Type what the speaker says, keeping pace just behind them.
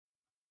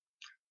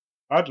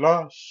At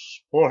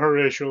last, poor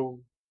Horatio,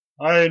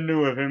 I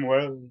knew of him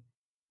well.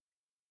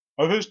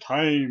 Of his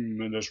time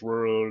in this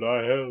world I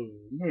have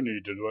no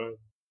need to dwell.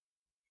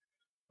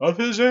 Of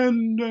his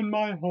end in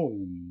my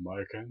home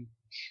I can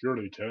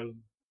surely tell.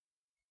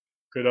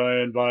 Could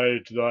I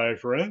invite thy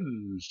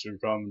friends to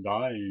come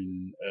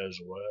dine as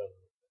well?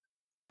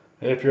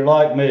 If you're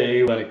like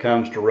me, when it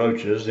comes to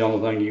roaches, the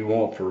only thing you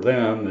want for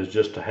them is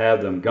just to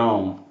have them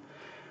gone.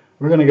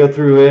 We're going to go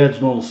through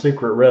Ed's little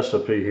secret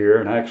recipe here,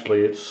 and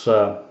actually it's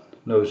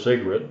no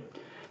secret,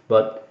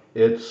 but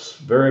it's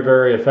very,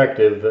 very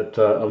effective at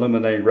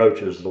eliminating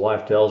roaches. The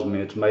wife tells me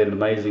it's made an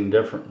amazing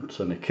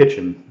difference in the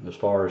kitchen as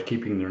far as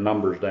keeping their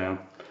numbers down.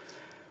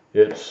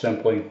 It's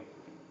simply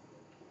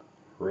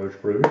Roach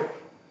Proof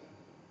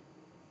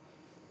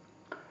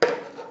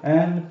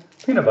and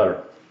peanut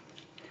butter.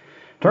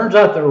 Turns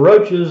out that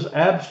roaches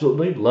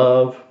absolutely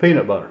love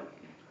peanut butter.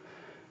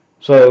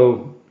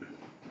 So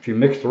if you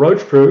mix the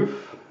Roach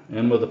Proof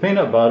in with the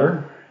peanut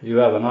butter, you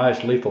have a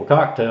nice lethal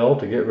cocktail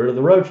to get rid of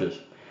the roaches.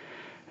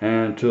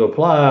 And to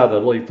apply the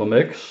lethal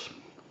mix,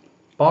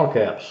 bottle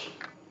caps.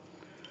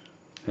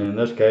 In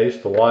this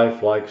case, the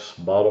wife likes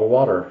bottled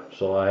water,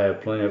 so I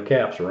have plenty of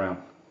caps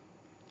around.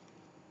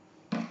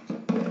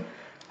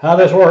 How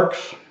this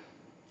works,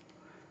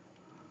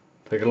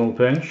 take a little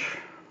pinch.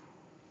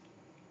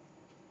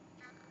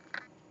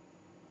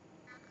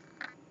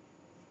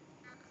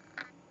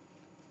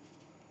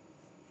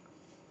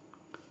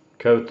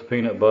 Coat the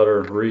peanut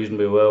butter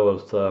reasonably well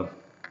with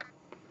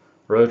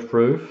Roach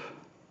Proof.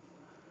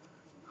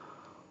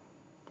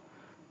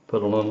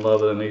 Put a little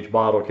of it in each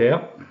bottle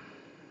cap.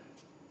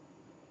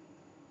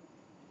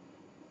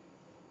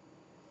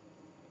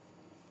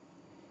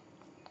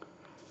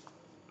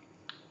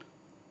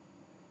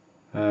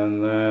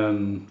 And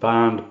then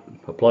find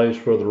a place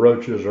where the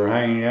roaches are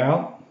hanging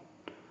out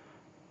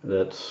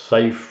that's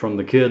safe from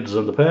the kids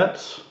and the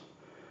pets,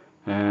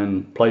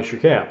 and place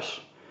your caps.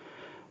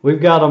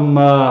 We've got them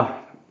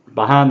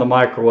behind the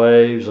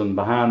microwaves and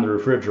behind the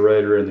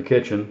refrigerator in the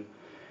kitchen,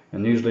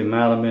 and usually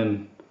mount them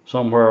in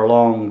somewhere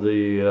along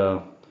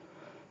the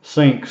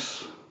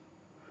sinks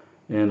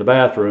in the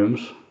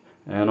bathrooms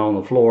and on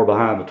the floor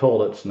behind the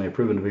toilets, and they've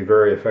proven to be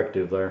very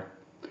effective there.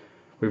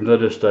 We've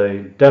noticed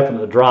a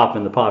definite drop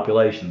in the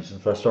population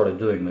since I started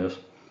doing this.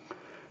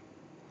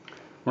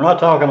 We're not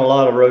talking a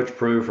lot of Roach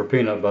Proof or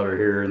peanut butter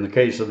here. In the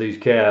case of these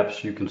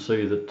caps, you can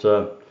see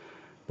that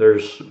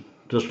there's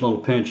just a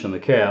little pinch in the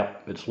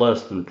cap. It's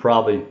less than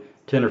probably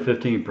 10 or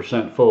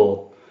 15%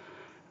 full.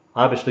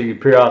 Obviously, you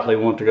periodically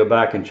want to go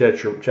back and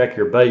check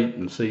your bait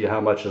and see how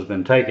much has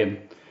been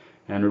taken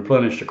and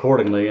replenished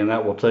accordingly, and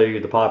that will tell you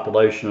the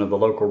population of the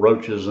local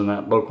roaches in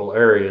that local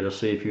area to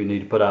see if you need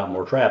to put out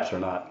more traps or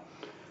not.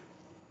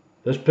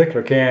 This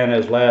particular can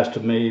has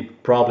lasted me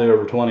probably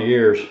over 20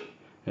 years.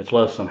 It's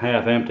less than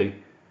half empty.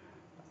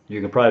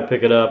 You can probably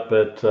pick it up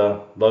at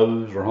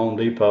Lowe's or Home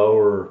Depot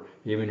or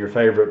even your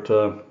favorite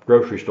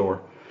grocery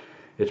store.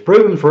 It's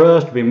proven for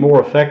us to be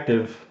more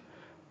effective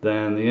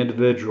than the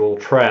individual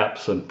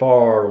traps and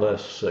far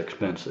less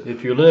expensive.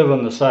 If you live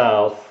in the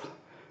South,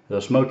 the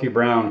Smokey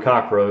Brown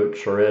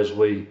Cockroach, or as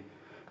we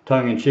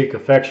tongue-in-cheek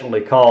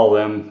affectionately call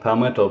them,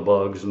 Palmetto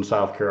Bugs in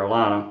South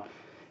Carolina,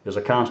 is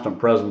a constant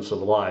presence of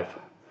life.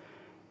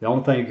 The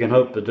only thing you can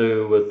hope to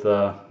do with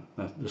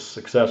this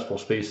successful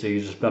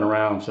species that's been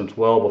around since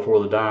well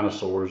before the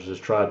dinosaurs is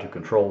try to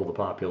control the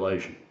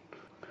population.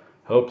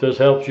 Hope this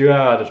helps you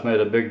out. It's made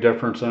a big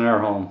difference in our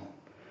home.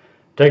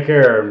 Take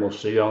care, and we'll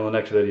see you on the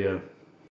next video.